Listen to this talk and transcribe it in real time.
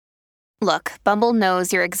Look, Bumble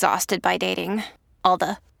knows you're exhausted by dating. All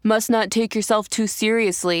the, must not take yourself too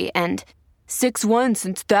seriously, and 6'1"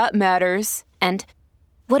 since that matters. And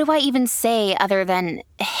what do I even say other than,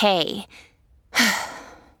 hey?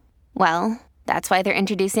 Well, that's why they're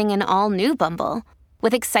introducing an all-new Bumble,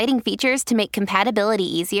 with exciting features to make compatibility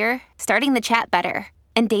easier, starting the chat better,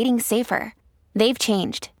 and dating safer. They've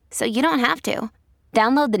changed, so you don't have to.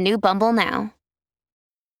 Download the new Bumble now.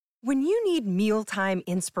 When you need mealtime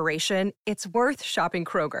inspiration, it's worth shopping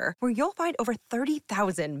Kroger, where you'll find over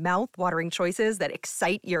 30,000 mouth-watering choices that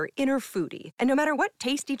excite your inner foodie. And no matter what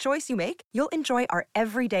tasty choice you make, you'll enjoy our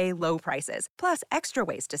everyday low prices, plus extra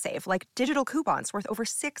ways to save, like digital coupons worth over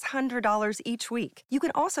 $600 each week. You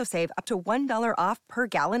can also save up to $1 off per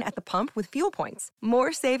gallon at the pump with fuel points.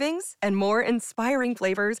 More savings and more inspiring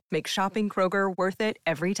flavors make shopping Kroger worth it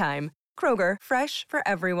every time. Kroger, fresh for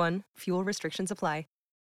everyone. Fuel restrictions apply.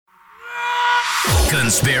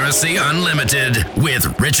 Conspiracy Unlimited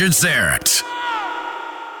with Richard Syrett.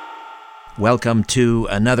 Welcome to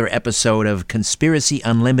another episode of Conspiracy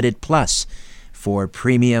Unlimited Plus for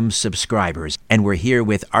premium subscribers. And we're here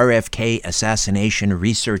with RFK assassination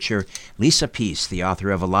researcher Lisa Peace, the author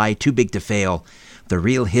of A Lie Too Big to Fail, The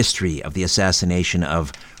Real History of the Assassination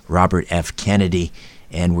of Robert F. Kennedy.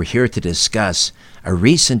 And we're here to discuss a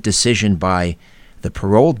recent decision by the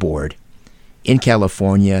parole board in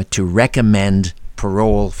California to recommend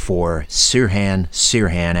parole for Sirhan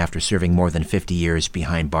Sirhan after serving more than 50 years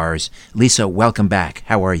behind bars. Lisa, welcome back.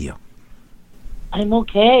 How are you? I'm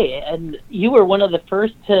okay. And you were one of the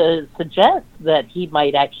first to suggest that he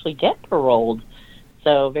might actually get paroled.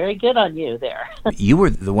 So very good on you there. You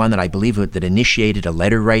were the one that I believe that initiated a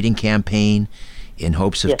letter-writing campaign in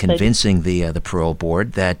hopes of convincing the parole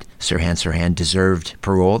board that Sirhan Sirhan deserved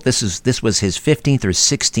parole. This was his 15th or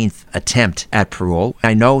 16th attempt at parole.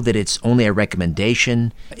 I know that it's only a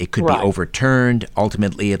recommendation. It could be overturned.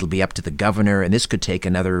 Ultimately, it'll be up to the governor, and this could take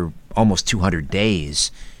another almost 200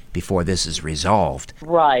 days before this is resolved.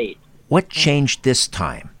 Right. What changed this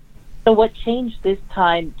time? So what changed this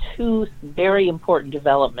time? Two very important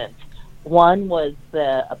developments. One was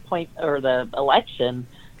the election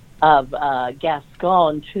of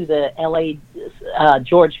Gascon to the L.A.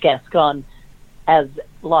 George Gascon as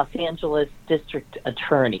Los Angeles District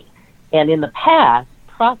Attorney. And in the past,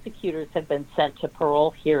 prosecutors have been sent to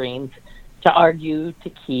parole hearings to argue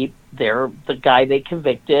to keep the guy they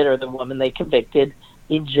convicted or the woman they convicted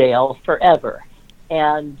in jail forever.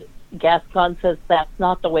 And Gascon says that's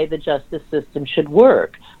not the way the justice system should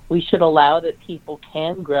work. We should allow that people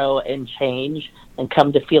can grow and change and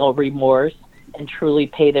come to feel remorse and truly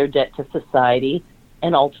pay their debt to society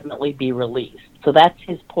and ultimately be released. So that's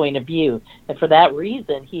his point of view. And for that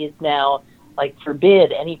reason, he is now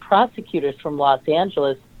forbid any prosecutors from Los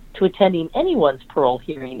Angeles to attending anyone's parole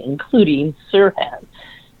hearing, including Sirhan.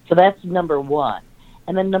 So that's number one.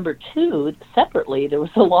 And then number two, separately, there was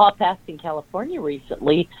a law passed in California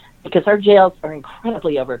recently because our jails are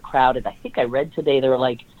incredibly overcrowded. I think I read today there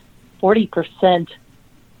were 40%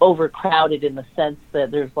 overcrowded in the sense that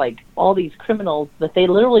there's all these criminals that they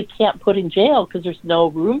literally can't put in jail because there's no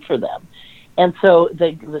room for them. And so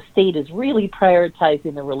the state is really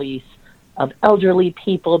prioritizing the release of elderly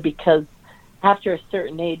people because after a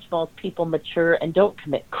certain age, most people mature and don't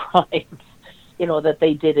commit crimes, that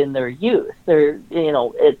they did in their youth.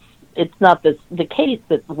 It's not the case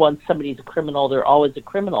that once somebody's a criminal, they're always a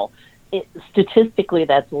criminal. Statistically,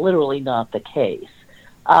 that's literally not the case.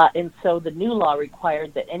 And so the new law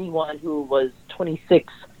required that anyone who was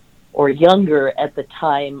 26 or younger at the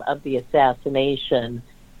time of the assassination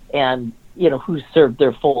and, who served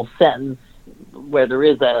their full sentence, where there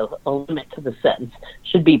is a limit to the sentence,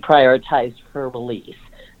 should be prioritized for release.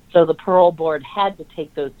 So the parole board had to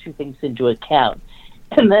take those two things into account.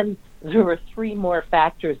 And then there were three more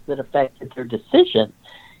factors that affected their decision.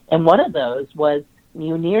 And one of those was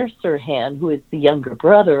Munir Sirhan, who is the younger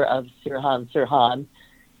brother of Sirhan Sirhan,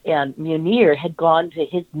 and Munir had gone to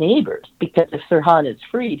his neighbors because if Sirhan is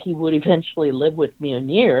freed, he would eventually live with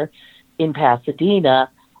Munir in Pasadena,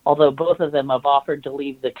 although both of them have offered to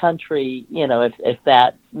leave the country, if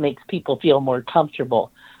that makes people feel more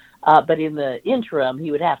comfortable. But in the interim, he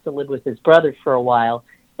would have to live with his brother for a while.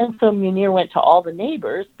 And so Munir went to all the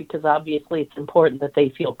neighbors because obviously it's important that they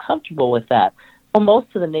feel comfortable with that. Well, most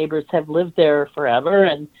of the neighbors have lived there forever,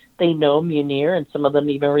 and they know Munir, and some of them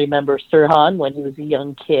even remember Sirhan when he was a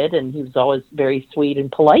young kid, and he was always very sweet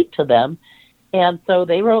and polite to them. And so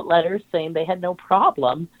they wrote letters saying they had no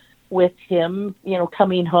problem with him,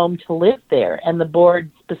 coming home to live there. And the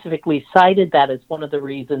board specifically cited that as one of the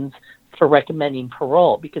reasons for recommending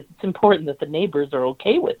parole, because it's important that the neighbors are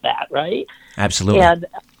okay with that, right? Absolutely. And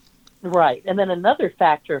Right. And then another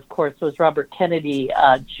factor, of course, was Robert Kennedy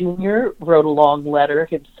Jr. wrote a long letter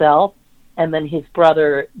himself, and then his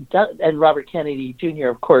brother, and Robert Kennedy Jr.,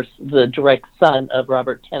 of course, the direct son of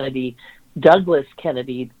Robert Kennedy, Douglas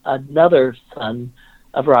Kennedy, another son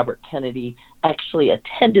of Robert Kennedy, actually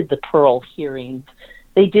attended the parole hearings.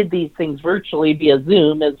 They did these things virtually via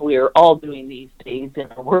Zoom, as we are all doing these days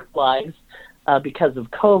in our work lives because of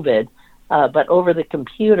COVID. But over the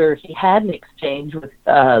computer, he had an exchange with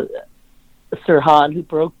Sirhan, who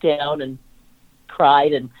broke down and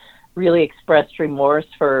cried and really expressed remorse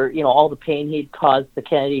for, all the pain he'd caused the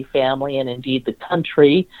Kennedy family and indeed the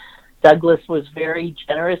country. Douglas was very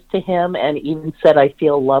generous to him and even said, "I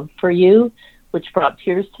feel love for you," which brought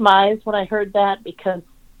tears to my eyes when I heard that, because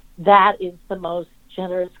that is the most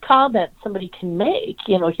generous comment somebody can make.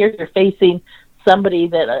 Here you're facing somebody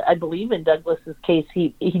that I believe in Douglas's case,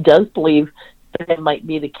 he does believe that it might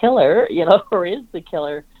be the killer, or is the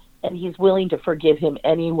killer, and he's willing to forgive him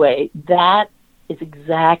anyway. That is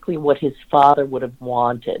exactly what his father would have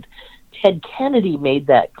wanted. Ted Kennedy made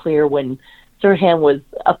that clear when Sirhan was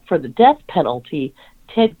up for the death penalty.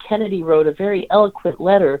 Ted Kennedy wrote a very eloquent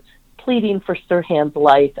letter pleading for Sirhan's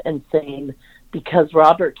life and saying, because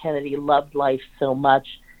Robert Kennedy loved life so much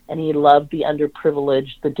and he loved the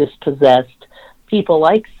underprivileged, the dispossessed, people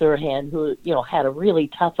like Sirhan who, had a really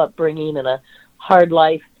tough upbringing and a hard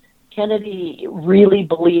life, Kennedy really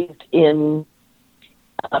believed in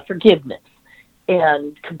forgiveness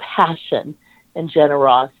and compassion and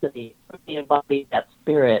generosity. He embodied that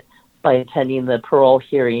spirit by attending the parole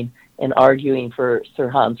hearing and arguing for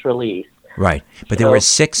Sirhan's release. Right. But there were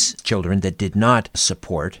 6 children that did not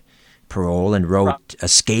support parole and wrote a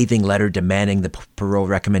scathing letter demanding the parole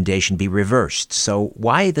recommendation be reversed. So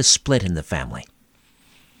why the split in the family?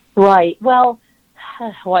 Right. Well,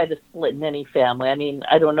 why the split in any family? I mean,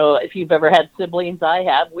 I don't know if you've ever had siblings. I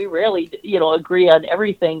have. We rarely, agree on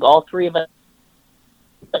everything, all 3 of us.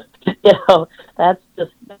 That's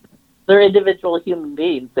just, they're individual human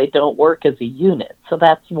beings. They don't work as a unit. So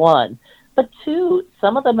that's one. But 2,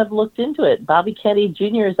 some of them have looked into it. Bobby Kennedy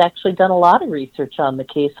Jr. has actually done a lot of research on the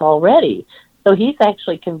case already. So he's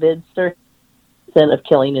actually convinced her of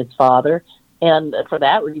killing his father. And for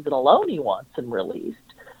that reason alone, he wants him released.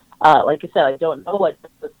 Like I said, I don't know what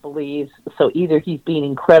Douglas believes. So either he's being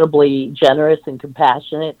incredibly generous and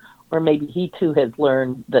compassionate, or maybe he too has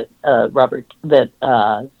learned that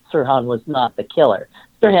Sirhan was not the killer.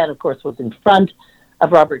 Sirhan, of course, was in front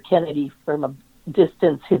of Robert Kennedy from a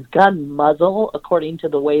distance. His gun muzzle, according to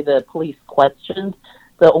the way the police questioned,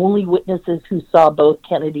 the only witnesses who saw both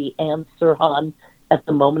Kennedy and Sirhan at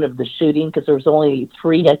the moment of the shooting, because there was only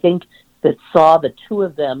 3, I think, that saw the 2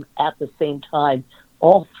 of them at the same time.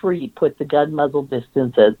 All 3 put the gun muzzle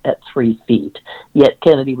distance at 3 feet. Yet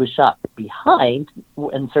Kennedy was shot behind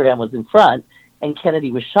and Sirhan was in front, and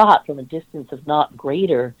Kennedy was shot from a distance of not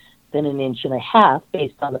greater than 1.5 inches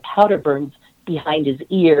based on the powder burns behind his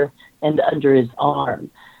ear and under his arm.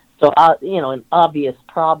 So, an obvious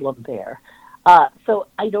problem there. So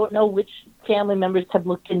I don't know which family members have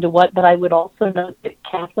looked into what, but I would also note that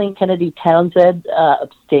Kathleen Kennedy Townsend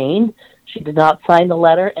abstained. She did not sign the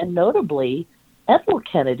letter, and notably, Ethel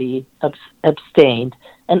Kennedy abstained,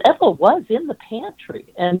 and Ethel was in the pantry.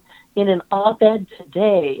 And in an op-ed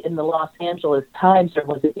today in the Los Angeles Times, or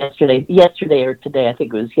was it yesterday or today, I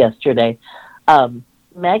think it was yesterday,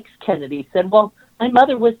 Max Kennedy said, well, my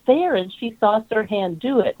mother was there and she saw Sirhan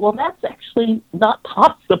do it. Well, that's actually not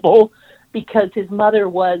possible because his mother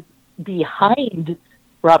was behind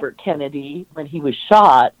Robert Kennedy when he was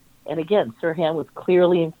shot. And again, Sirhan was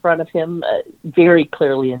clearly in front of him, very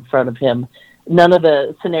clearly in front of him. None of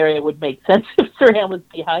the scenario would make sense if Sirhan was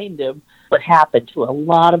behind him. What happened to a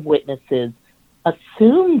lot of witnesses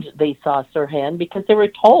assumed they saw Sirhan because they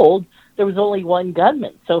were told there was only one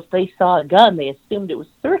gunman. So if they saw a gun, they assumed it was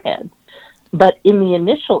Sirhan. But in the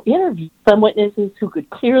initial interview, some witnesses who could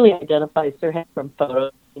clearly identify Sirhan from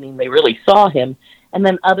photos, meaning they really saw him, and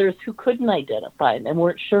then others who couldn't identify him and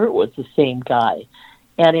weren't sure it was the same guy.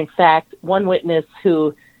 And in fact, one witness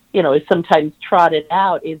who, is sometimes trotted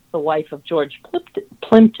out is the wife of George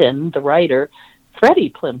Plimpton, the writer. Freddie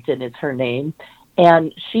Plimpton is her name.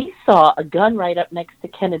 And she saw a gun right up next to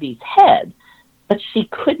Kennedy's head, but she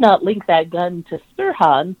could not link that gun to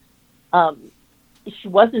Sirhan. She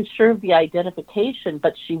wasn't sure of the identification,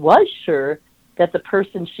 but she was sure that the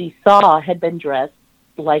person she saw had been dressed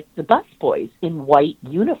like the busboys in white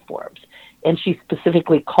uniforms. And she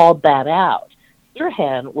specifically called that out.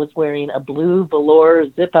 Sirhan was wearing a blue velour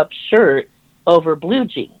zip-up shirt over blue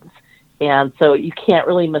jeans. And so you can't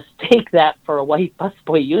really mistake that for a white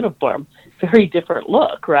busboy uniform. Very different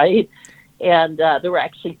look, right? And there were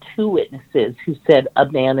actually two witnesses who said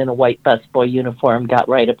a man in a white busboy uniform got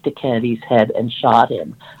right up to Kennedy's head and shot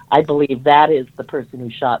him. I believe that is the person who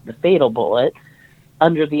shot the fatal bullet.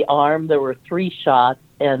 Under the arm, there were 3 shots,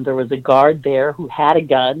 and there was a guard there who had a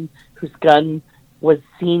gun, whose gun was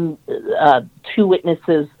seen. 2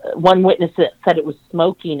 witnesses, one witness said it was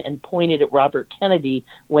smoking and pointed at Robert Kennedy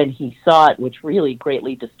when he saw it, which really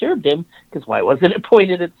greatly disturbed him, because why wasn't it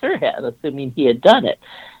pointed at Sirhan, assuming he had done it?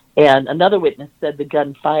 And another witness said the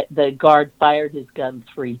guard fired his gun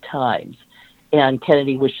 3 times, and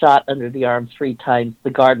Kennedy was shot under the arm 3 times. The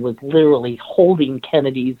guard was literally holding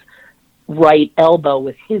Kennedy's right elbow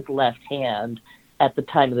with his left hand at the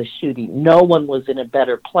time of the shooting. No one was in a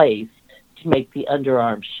better place to make the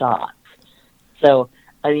underarm shots. So,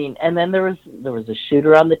 I mean, and then there was a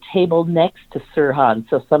shooter on the table next to Sirhan.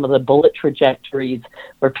 So some of the bullet trajectories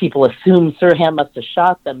where people assume Sirhan must have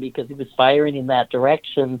shot them because he was firing in that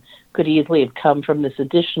direction could easily have come from this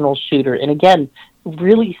additional shooter. And again,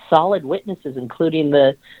 really solid witnesses, including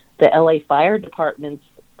the LA Fire Department's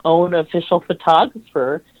own official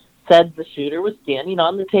photographer, said the shooter was standing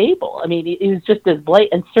on the table. I mean, it was just as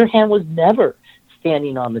blatant. And Sirhan was never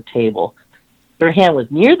standing on the table. Sirhan was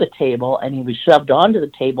near the table, and he was shoved onto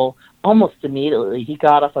the table almost immediately. He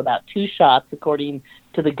got off about 2 shots, according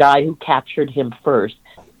to the guy who captured him first.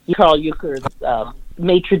 Carl Euchre's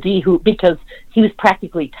maitre d', because he was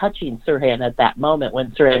practically touching Sirhan at that moment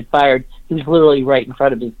when Sirhan fired. He was literally right in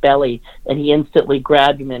front of his belly, and he instantly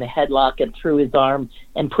grabbed him in a headlock and threw his arm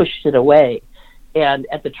and pushed it away. And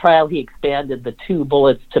at the trial, he expanded the 2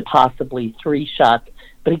 bullets to possibly 3 shots.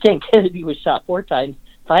 But again, Kennedy was shot 4 times.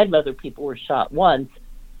 5 other people were shot once,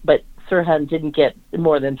 but Sirhan didn't get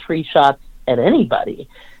more than 3 shots at anybody.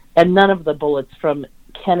 And none of the bullets from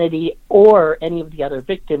Kennedy or any of the other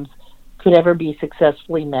victims could ever be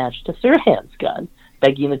successfully matched to Sirhan's gun,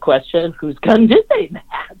 begging the question, whose gun did they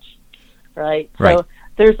match? Right? So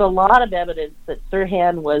there's a lot of evidence that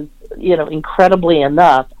Sirhan was, incredibly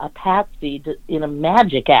enough, a patsy in a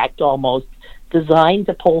magic act almost, designed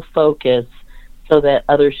to pull focus so that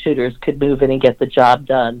other shooters could move in and get the job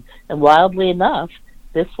done. And wildly enough,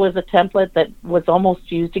 this was a template that was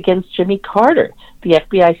almost used against Jimmy Carter. The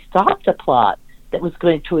FBI stopped a plot that was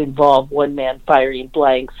going to involve one man firing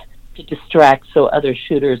blanks to distract so other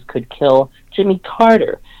shooters could kill Jimmy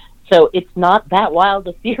Carter. So it's not that wild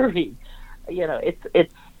a theory.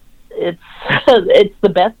 It's the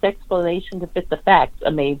best explanation to fit the facts,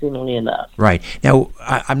 amazingly enough. Right. Now,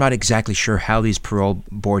 I'm not exactly sure how these parole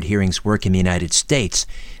board hearings work in the United States.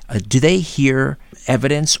 Do they hear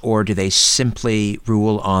evidence, or do they simply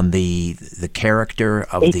rule on the character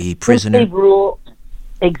of the prisoner? They rule,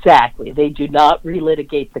 exactly. They do not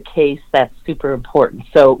relitigate the case. That's super important.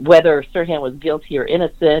 So whether Sirhan was guilty or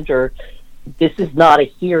innocent, or this is not a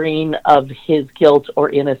hearing of his guilt or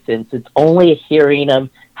innocence. It's only a hearing of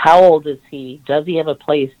how old is he? Does he have a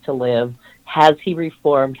place to live? Has he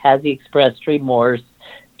reformed? Has he expressed remorse?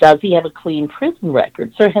 Does he have a clean prison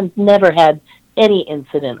record? Sirhan's never had any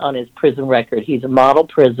incident on his prison record. He's a model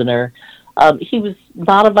prisoner. He was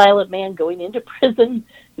not a violent man going into prison.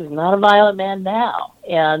 He's not a violent man now.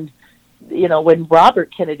 And, when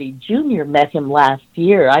Robert Kennedy Jr. met him last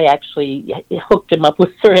year, I actually hooked him up with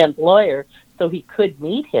Sirhan's lawyer so he could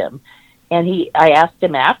meet him. And I asked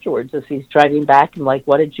him afterwards as he's driving back, and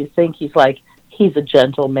what did you think? He's like, he's a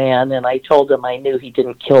gentleman, and I told him I knew he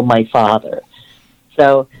didn't kill my father.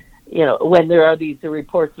 So, when there are these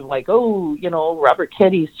reports of Robert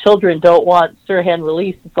Kennedy's children don't want Sirhan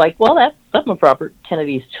released, it's well, that's some of Robert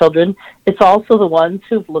Kennedy's children. It's also the ones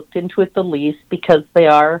who've looked into it the least because they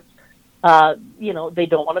are, they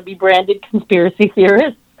don't want to be branded conspiracy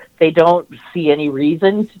theorists. They don't see any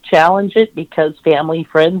reason to challenge it because family,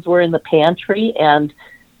 friends were in the pantry. And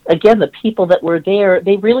again, the people that were there,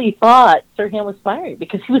 they really thought Sirhan was firing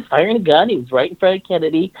because he was firing a gun. He was right in front of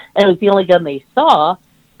Kennedy, and it was the only gun they saw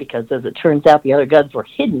because, as it turns out, the other guns were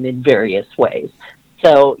hidden in various ways.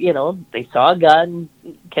 So, they saw a gun,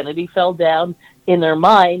 Kennedy fell down. In their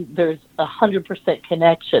mind, there's 100%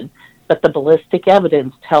 connection, but the ballistic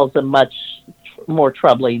evidence tells a much more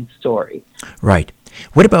troubling story. Right.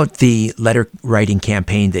 What about the letter writing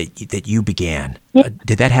campaign that you began?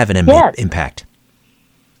 Did that have an impact?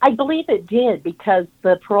 I believe it did, because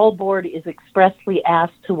the parole board is expressly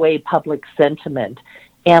asked to weigh public sentiment.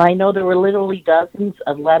 And I know there were literally dozens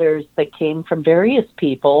of letters that came from various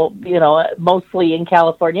people, mostly in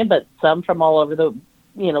California, but some from all over the,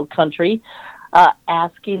 country,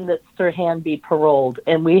 asking that Sirhan be paroled.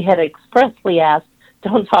 And we had expressly asked,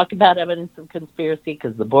 don't talk about evidence of conspiracy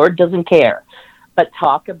because the board doesn't care, but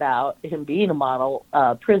talk about him being a model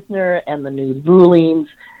prisoner and the new rulings.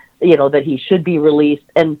 that he should be released.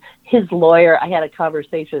 And his lawyer, I had a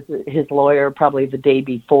conversation with his lawyer probably the day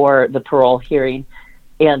before the parole hearing,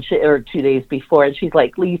 or 2 days before, and she's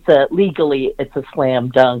like, Lisa, legally it's a slam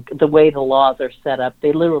dunk. The way the laws are set up,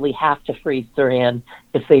 they literally have to free Sirhan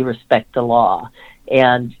if they respect the law.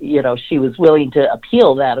 And, she was willing to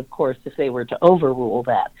appeal that, of course, if they were to overrule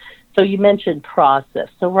that. So you mentioned process.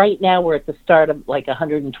 So right now we're at the start of like a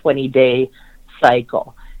 120-day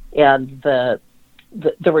cycle. And there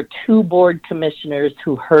were 2 board commissioners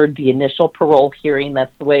who heard the initial parole hearing.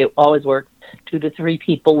 That's the way it always works. 2 to 3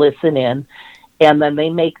 people listen in, and then they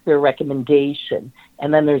make their recommendation.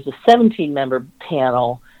 And then there's a 17-member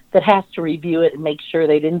panel that has to review it and make sure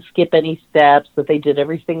they didn't skip any steps, that they did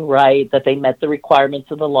everything right, that they met the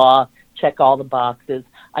requirements of the law, check all the boxes.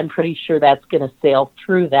 I'm pretty sure that's going to sail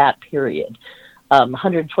through that period.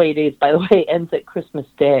 120 days, by the way, ends at Christmas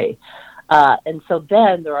Day. And so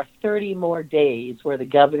then there are 30 more days where the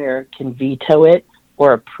governor can veto it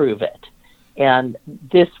or approve it. And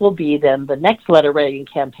this will be then the next letter writing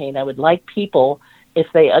campaign. I would like people, if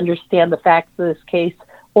they understand the facts of this case,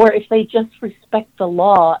 or if they just respect the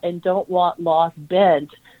law and don't want laws bent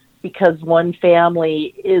because one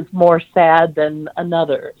family is more sad than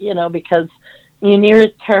another, because Munir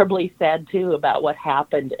is terribly sad too about what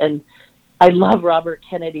happened. And I love Robert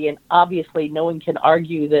Kennedy, and obviously no one can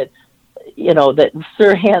argue that, that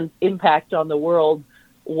Sirhan's impact on the world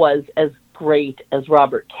was as great as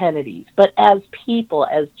Robert Kennedy's. But as people,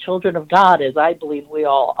 as children of God, as I believe we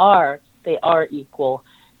all are, they are equal.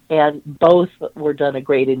 And both were done a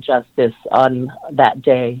great injustice on that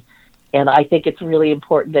day. And I think it's really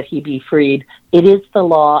important that he be freed. It is the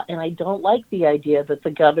law, and I don't like the idea that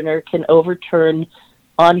the governor can overturn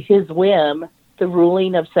on his whim the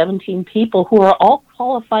ruling of 17 people who are all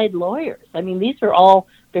qualified lawyers. I mean, these are all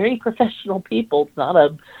very professional people. It's not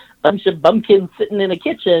a bunch of bumpkins sitting in a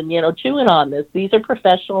kitchen, chewing on this. These are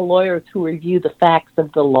professional lawyers who review the facts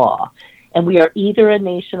of the law. And we are either a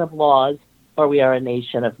nation of laws or we are a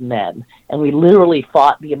nation of men. And we literally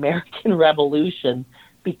fought the American Revolution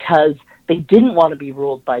because they didn't want to be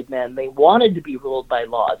ruled by men. They wanted to be ruled by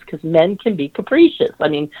laws because men can be capricious. I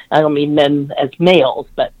mean, I don't mean men as males,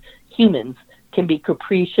 but humans can be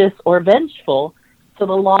capricious or vengeful. So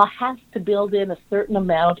the law has to build in a certain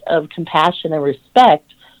amount of compassion and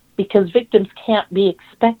respect because victims can't be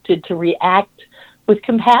expected to react with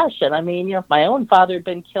compassion. I mean, if my own father had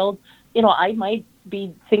been killed, I might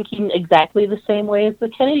be thinking exactly the same way as the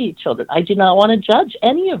Kennedy children. I do not want to judge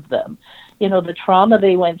any of them. The trauma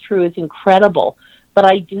they went through is incredible. But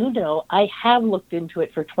I do know, I have looked into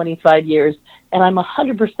it for 25 years, and I'm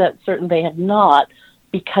 100% certain they have not,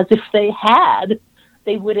 because if they had,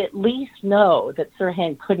 they would at least know that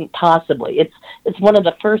Sirhan couldn't possibly. It's one of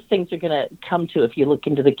the first things you're going to come to if you look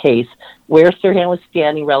into the case, where Sirhan was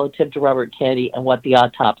standing relative to Robert Kennedy and what the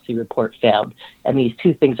autopsy report found. And these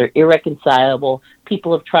two things are irreconcilable.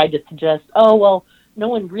 People have tried to suggest, no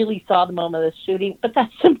one really saw the moment of the shooting, but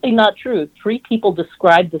that's simply not true. 3 people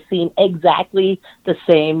described the scene exactly the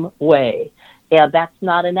same way. And that's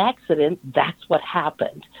not an accident. That's what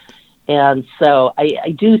happened. And so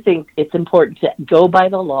I do think it's important to go by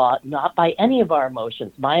the law, not by any of our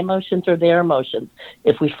emotions. My emotions are their emotions.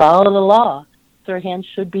 If we follow the law, Sirhan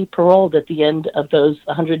should be paroled at the end of those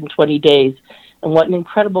 120 days. And what an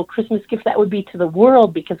incredible Christmas gift that would be to the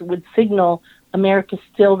world, because it would signal America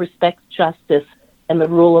still respects justice and the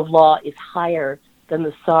rule of law is higher than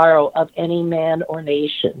the sorrow of any man or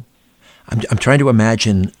nation. I'm trying to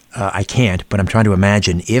imagine, I can't, but I'm trying to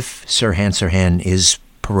imagine if Sirhan is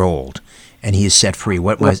paroled and he is set free,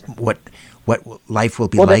 what life will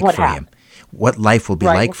be like for him? What life will be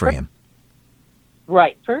like for him?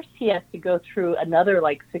 Right. First, he has to go through another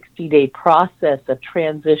 60-day process of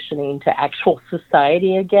transitioning to actual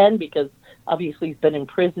society again, because obviously he's been in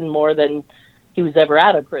prison more than he was ever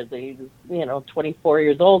out of prison. He was, 24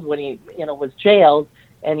 years old when he, was jailed,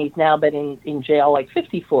 and he's now been in jail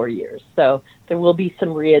 54 years. So there will be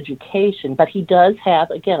some re-education. But he does have,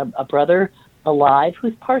 again, a brother alive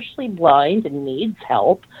who's partially blind and needs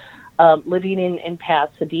help, living in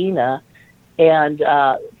Pasadena. And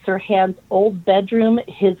Sirhan's old bedroom,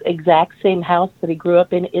 his exact same house that he grew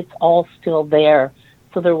up in, it's all still there.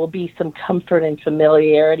 So there will be some comfort and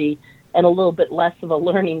familiarity and a little bit less of a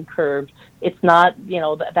learning curve. It's not,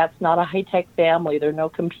 that's not a high-tech family. There are no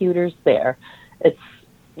computers there. It's,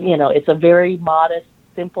 it's a very modest,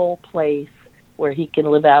 simple place where he can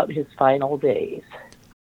live out his final days.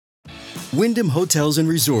 Wyndham Hotels and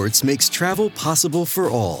Resorts makes travel possible for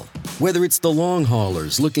all. Whether it's the long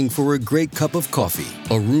haulers looking for a great cup of coffee,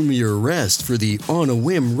 a roomier rest for the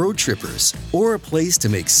on-a-whim road trippers, or a place to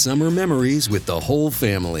make summer memories with the whole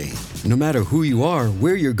family. No matter who you are,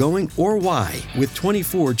 where you're going, or why, with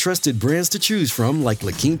 24 trusted brands to choose from like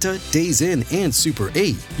La Quinta, Days Inn, and Super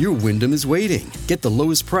 8, your Wyndham is waiting. Get the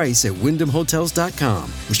lowest price at WyndhamHotels.com.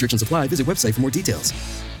 Restrictions apply. Visit website for more details.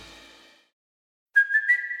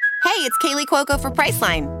 Hey, it's Kaylee Cuoco for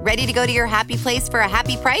Priceline. Ready to go to your happy place for a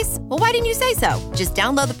happy price? Well, why didn't you say so? Just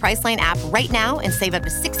download the Priceline app right now and save up to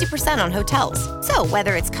 60% on hotels. So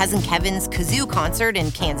whether it's Cousin Kevin's Kazoo Concert in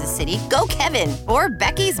Kansas City, go Kevin, or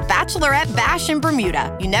Becky's Bachelorette Bash in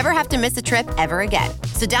Bermuda, you never have to miss a trip ever again.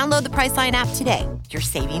 So download the Priceline app today. Your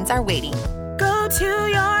savings are waiting. Go to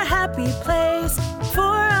your happy place for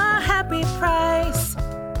a happy price.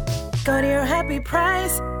 Go to your happy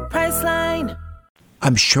price, Priceline.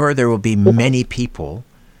 I'm sure there will be many people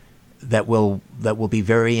that will be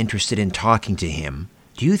very interested in talking to him.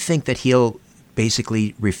 Do you think that he'll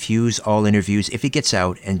basically refuse all interviews if he gets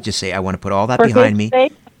out and just say, I want to put all that behind me?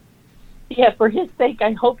 Yeah, for his sake,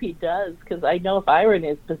 I hope he does, because I know if I were in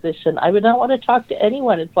his position, I would not want to talk to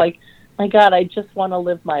anyone. It's like, my God, I just want to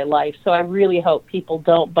live my life. So I really hope people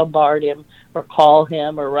don't bombard him or call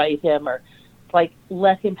him or write him or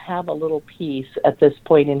let him have a little peace at this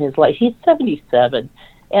point in his life. He's 77.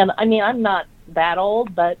 And I mean, I'm not that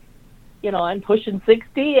old, but, I'm pushing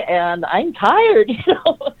 60 and I'm tired,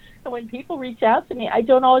 And when people reach out to me, I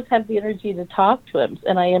don't always have the energy to talk to him.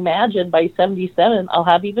 And I imagine by 77, I'll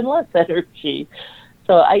have even less energy.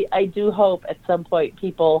 So I do hope at some point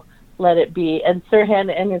people let it be. And Sirhan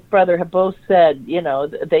and his brother have both said,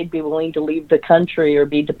 they'd be willing to leave the country or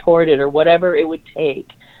be deported or whatever it would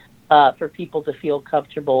take for people to feel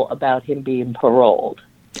comfortable about him being paroled.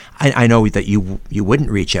 I know that you wouldn't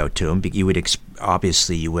reach out to him, but you would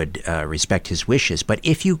obviously you would respect his wishes. But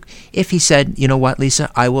if he said, you know what, Lisa,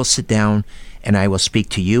 I will sit down and I will speak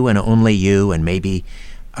to you and only you and maybe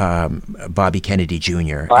Bobby Kennedy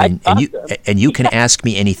Jr. and you can ask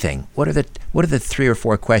me anything. What are the 3 or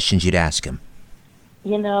 4 questions you'd ask him?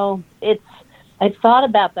 I've thought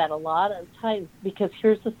about that a lot of times because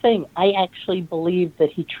here's the thing. I actually believe that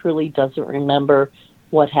he truly doesn't remember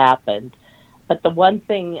what happened. But the one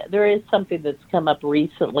thing, there is something that's come up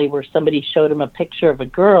recently where somebody showed him a picture of a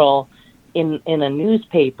girl in a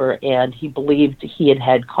newspaper and he believed he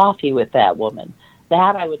had coffee with that woman.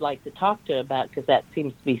 That I would like to talk to him about because that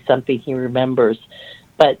seems to be something he remembers.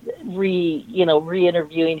 But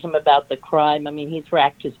re-interviewing him about the crime, I mean, he's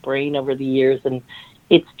racked his brain over the years and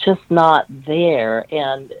it's just not there.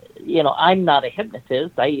 And, I'm not a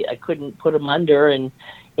hypnotist. I couldn't put him under and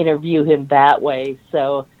interview him that way.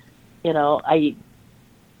 So, honestly,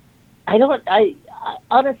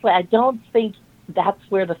 I don't think that's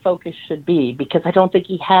where the focus should be because I don't think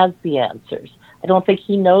he has the answers. I don't think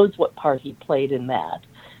he knows what part he played in that.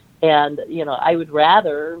 And, I would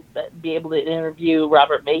rather be able to interview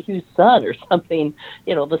Robert Mayhew's son or something,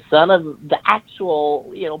 the son of the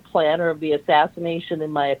actual, planner of the assassination,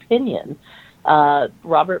 in my opinion.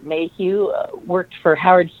 Robert Mayhew worked for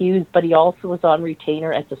Howard Hughes, but he also was on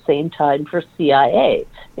retainer at the same time for CIA.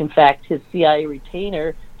 In fact, his CIA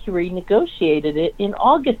retainer, he renegotiated it in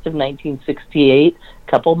August of 1968,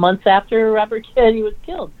 a couple months after Robert Kennedy was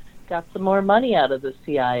killed. Got some more money out of the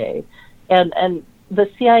CIA. And the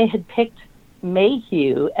CIA had picked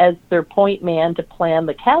Mayhew as their point man to plan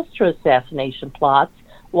the Castro assassination plots.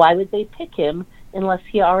 Why would they pick him unless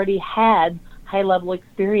he already had high-level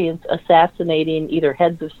experience assassinating either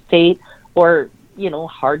heads of state or,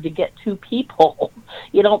 hard-to-get-to people?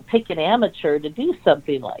 You don't pick an amateur to do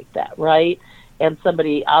something like that, right? And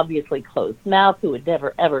somebody obviously closed-mouthed who would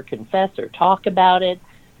never, ever confess or talk about it.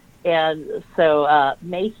 And so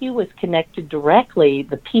Mayhew was connected directly.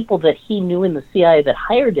 The people that he knew in the CIA that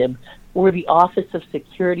hired him were the Office of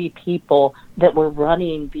Security people that were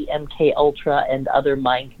running the MK Ultra and other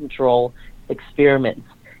mind control experiments.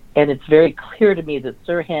 And it's very clear to me that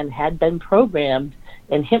Sirhan had been programmed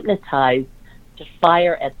and hypnotized to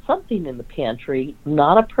fire at something in the pantry,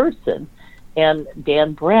 not a person. And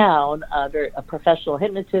Dan Brown, a professional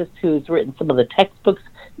hypnotist who's written some of the textbooks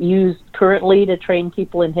used currently to train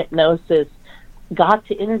people in hypnosis, got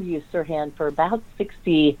to interview Sirhan for about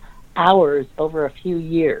 60 hours over a few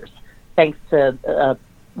years, thanks to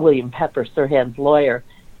William Pepper, Sirhan's lawyer.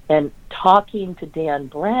 And talking to Dan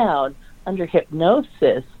Brown under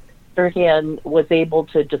hypnosis, Sirhan was able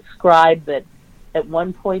to describe that at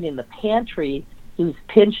one point in the pantry, he was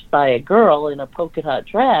pinched by a girl in a polka dot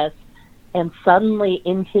dress, and suddenly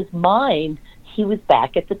in his mind, he was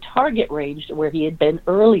back at the target range where he had been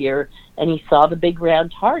earlier, and he saw the big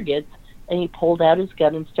round targets, and he pulled out his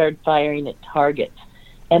gun and started firing at targets.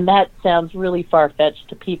 And that sounds really far-fetched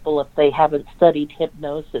to people if they haven't studied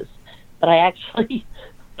hypnosis. But I actually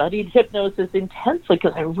studied hypnosis intensely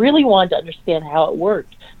because I really wanted to understand how it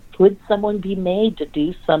worked. Could someone be made to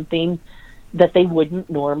do something that they wouldn't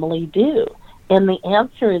normally do? And the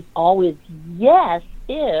answer is always yes,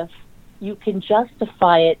 if you can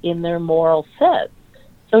justify it in their moral sense.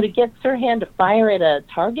 So to get Sirhan to fire at a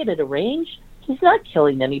target at a range, he's not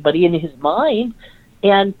killing anybody in his mind,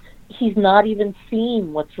 and he's not even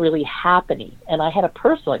seeing what's really happening. And I had a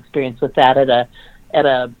personal experience with that at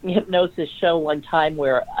a hypnosis show one time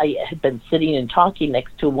where I had been sitting and talking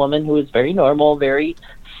next to a woman who was very normal, very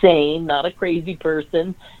sane, not a crazy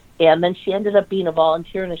person. And then she ended up being a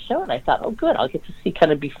volunteer in a show, and I thought, oh, good, I'll get to see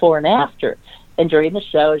kind of before and after. And during the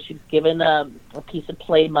show, she was given a piece of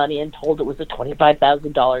play money and told it was a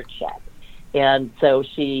 $25,000 check. And so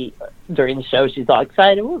during the show, she's all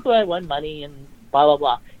excited, woohoo, I won money, and blah, blah,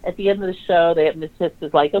 blah. At the end of the show, the hypnotist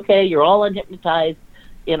is like, okay, you're all unhypnotized.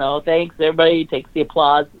 Thanks, everybody takes the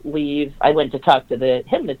applause, leaves. I went to talk to the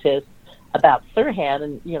hypnotist about Sirhan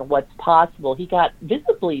and, what's possible. He got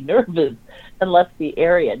visibly nervous and left the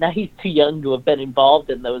area. Now, he's too young to have been involved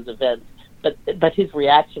in those events, but his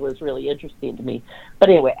reaction was really interesting to me. But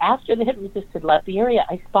anyway, after the hypnotist had left the area,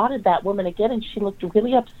 I spotted that woman again, and she looked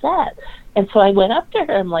really upset. And so I went up to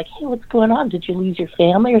her. I'm like, hey, what's going on? Did you lose your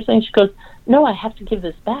family or something? She goes, no, I have to give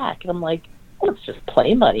this back. And I'm like, well, it's just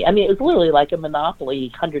play money. I mean, it was literally like a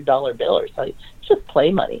Monopoly $100 bill or something. It's just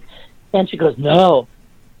play money. And she goes, no,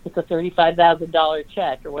 it's a $35,000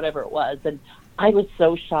 check or whatever it was. And I was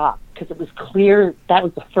so shocked because it was clear that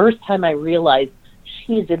was the first time I realized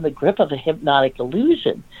she is in the grip of a hypnotic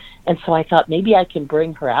illusion. And so I thought maybe I can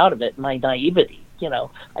bring her out of it, my naivety.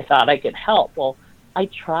 I thought I could help. Well, I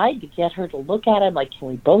tried to get her to look at it. I'm like, can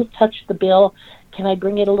we both touch the bill? Can I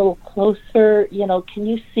bring it a little closer? Can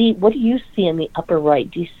you see, what do you see in the upper right?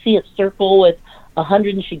 Do you see a circle with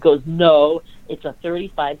 100? And she goes, no, it's a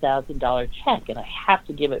 $35,000 check, and I have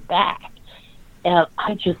to give it back. And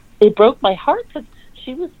it broke my heart because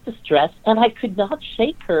she was distressed, and I could not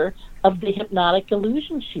shake her of the hypnotic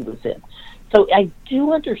illusion she was in. So I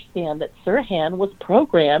do understand that Sirhan was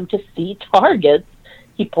programmed to see targets.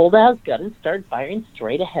 He pulled out his gun and started firing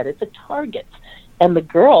straight ahead at the targets. And the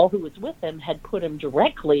girl who was with him had put him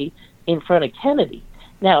directly in front of Kennedy.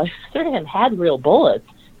 Now, if Sirhan had real bullets,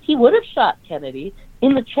 he would have shot Kennedy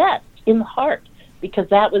in the chest, in the heart, because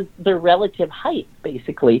that was their relative height,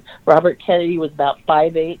 basically. Robert Kennedy was about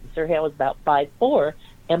 5'8", and Sirhan was about 5'4",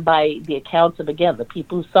 and by the accounts of, again, the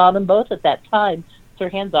people who saw them both at that time,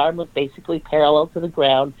 Sirhan's arm was basically parallel to the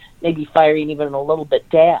ground, maybe firing even a little bit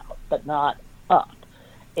down, but not up.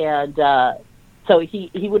 And so he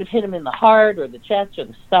would have hit him in the heart or the chest or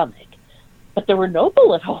the stomach. But there were no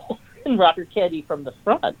bullet holes in Robert Kennedy from the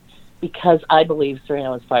front because I believe Sirhan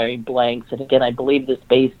was firing blanks. And again, I believe this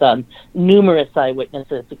based on numerous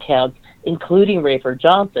eyewitnesses' accounts, including Rafer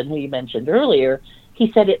Johnson, who you mentioned earlier.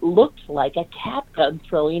 He said it looked like a cap gun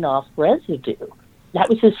throwing off residue. That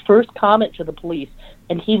was his first comment to the police,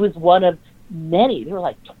 and he was one of many. There were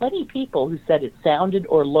like 20 people who said it sounded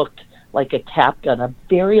or looked like a cap gun, a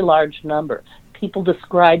very large number. People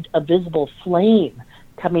described a visible flame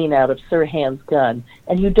coming out of Sirhan's gun,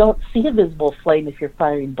 and you don't see a visible flame if you're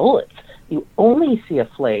firing bullets. You only see a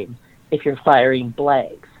flame if you're firing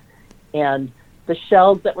blanks. And the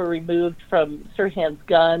shells that were removed from Sirhan's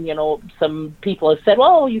gun, some people have said,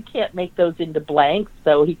 well, you can't make those into blanks,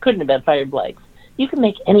 so he couldn't have been firing blanks. You can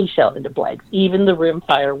make any shell into blanks, even the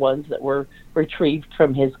rimfire ones that were retrieved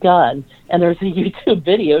from his gun. And there's a YouTube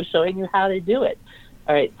video showing you how to do it.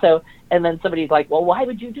 All right, so, and then somebody's like, well, why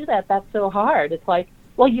would you do that? That's so hard. It's like,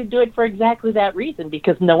 well, you do it for exactly that reason,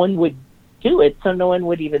 because no one would do it, so no one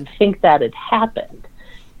would even think that had happened.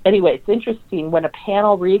 Anyway, it's interesting, when a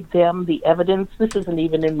panel re-examined the evidence, this isn't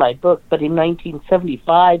even in my book, but in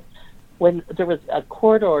 1975, when there was a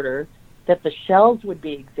court order that the shells would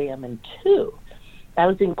be examined too. That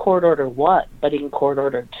was in Court Order 1, but in Court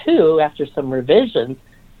Order 2, after some revisions,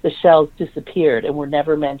 the shells disappeared and were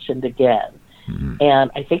never mentioned again. Mm-hmm. And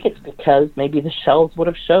I think it's because maybe the shells would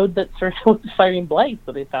have showed that Sirhan was firing blanks,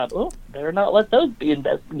 so they thought, oh, better not let those be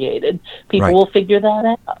investigated. People will figure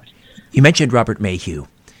that out. You mentioned Robert Mayhew,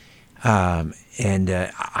 and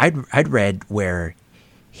I'd read where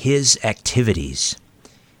his activities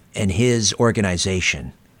and his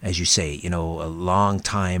organization, as you say, a long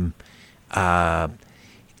time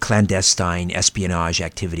clandestine espionage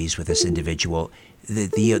activities with this individual.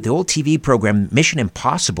 The old TV program Mission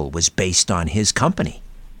Impossible was based on his company.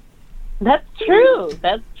 That's true.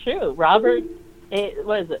 That's true. Robert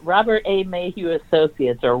A. Mayhew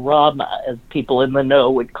Associates, or RAMA, as people in the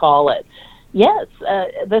know would call it. Yes,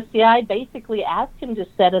 the CI basically asked him to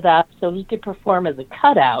set it up so he could perform as a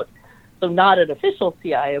cutout. So not an official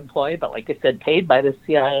CI employee, but like I said, paid by the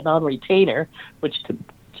CI and on retainer, which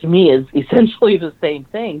to me is essentially the same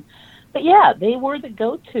thing. But yeah, they were the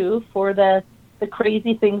go-to for the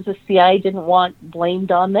crazy things the CI didn't want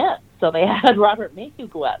blamed on them. So they had Robert Mayhew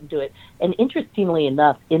go out and do it. And interestingly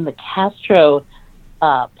enough, in the Castro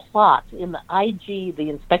plot, in the IG, the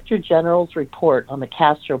Inspector General's report on the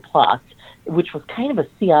Castro plot, which was kind of a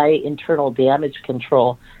CIA internal damage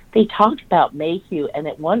control, they talked about Mayhew, and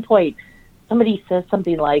at one point somebody says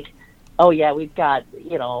something like, oh yeah, we've got,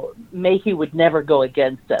 Mayhew would never go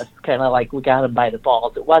against us, kind of like we got him by the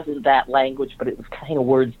balls. It wasn't that language, but it was kind of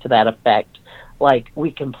words to that effect, like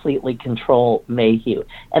we completely control Mayhew.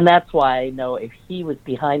 And that's why I know if he was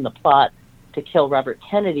behind the plot to kill Robert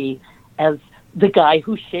Kennedy, as the guy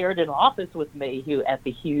who shared an office with Mayhew at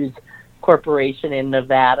the Hughes Corporation in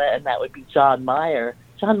Nevada, and that would be John Meyer.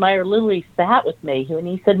 John Meyer literally sat with Mayhew, and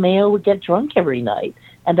he said Mayhew would get drunk every night,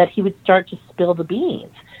 and that he would start to spill the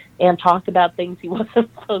beans and talk about things he wasn't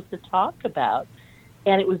supposed to talk about.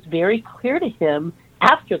 And it was very clear to him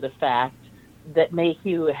after the fact that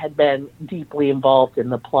Mayhew had been deeply involved in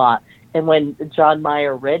the plot. And when John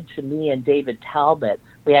Meyer read to me and David Talbot,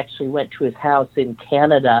 we actually went to his house in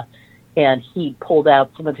Canada, and he pulled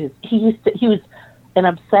out some of his... He was an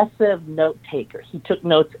obsessive note taker. He took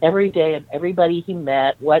notes every day of everybody he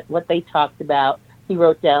met, what they talked about. He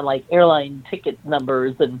wrote down like airline ticket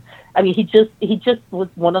numbers, and I mean, he just was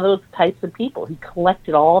one of those types of people. He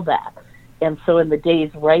collected all that. And so in the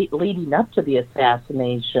days leading up to the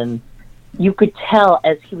assassination, you could tell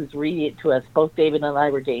as he was reading it to us, both David and I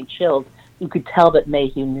were getting chills, you could tell that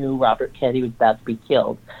Mayhew knew Robert Kennedy was about to be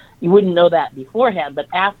killed. You wouldn't know that beforehand, but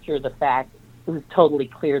after the fact, it was totally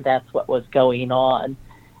clear that's what was going on.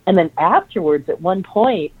 And then afterwards, at one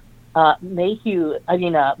point,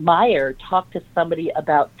 Meyer talked to somebody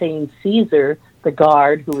about Thane Caesar, the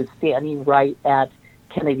guard who was standing right at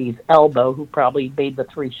Kennedy's elbow, who probably made the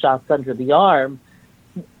 3 shots under the arm.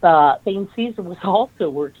 Thane Caesar was also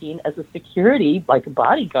working as a security, like a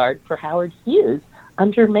bodyguard for Howard Hughes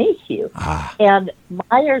under Mayhew. And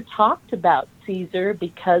Meyer talked about Caesar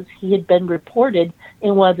because he had been reported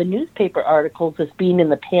in one of the newspaper articles as being in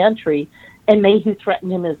the pantry, and Mayhew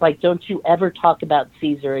threatened him as like, don't you ever talk about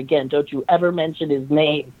Caesar again. Don't you ever mention his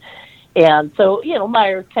name. And so,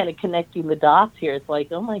 Meyer's kind of connecting the dots here. It's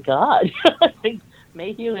like, oh my God, I think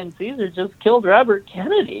Mayhew and Caesar just killed Robert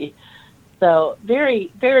Kennedy. So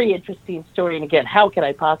very, very interesting story. And again, how can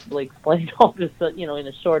I possibly explain all this, in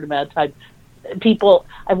a short amount of time?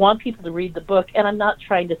 I want people to read the book, and I'm not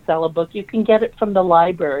trying to sell a book. You can get it from the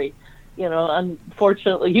library.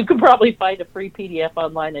 Unfortunately, you can probably find a free PDF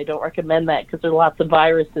online. I don't recommend that because there are lots of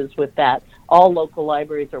viruses with that. All local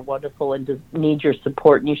libraries are wonderful and need your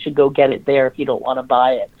support, and you should go get it there if you don't want to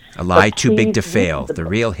buy it. A Lie Too Big to Fail, the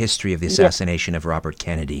real history of the assassination of Robert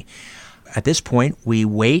Kennedy. At this point, we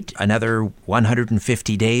wait another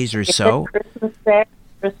 150 days or so.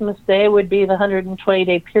 Christmas Day would be the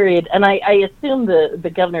 120-day period, and I assume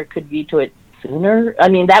the governor could veto it sooner. I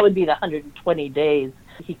mean, that would be the 120 days.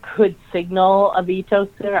 He could signal a veto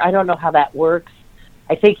sooner. I don't know how that works.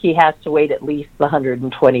 I think he has to wait at least the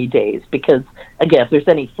 120 days because, again, if there's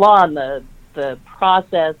any flaw in the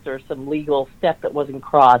process or some legal step that wasn't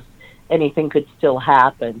crossed, anything could still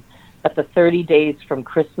happen. But the 30 days from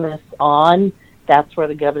Christmas on, that's where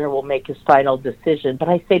the governor will make his final decision. But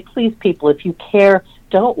I say, please, people, if you care,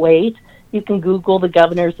 don't wait. You can Google the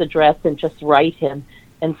governor's address and just write him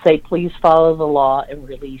and say, please follow the law and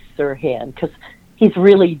release Sirhan, because he's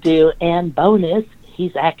really due. And bonus,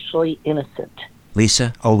 he's actually innocent.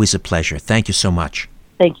 Lisa, always a pleasure. Thank you so much.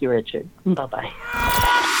 Thank you, Richard. Bye-bye.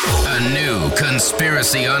 A new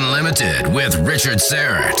Conspiracy Unlimited with Richard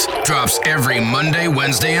Syrett drops every Monday,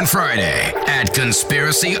 Wednesday, and Friday at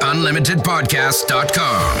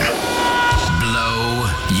conspiracyunlimitedpodcast.com. Blow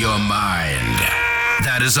your mind.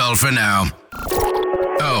 That is all for now.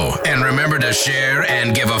 Oh, and remember to share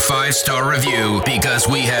and give a 5-star review because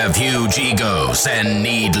we have huge egos and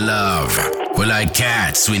need love. We're like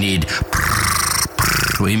cats. We need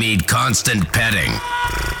constant petting.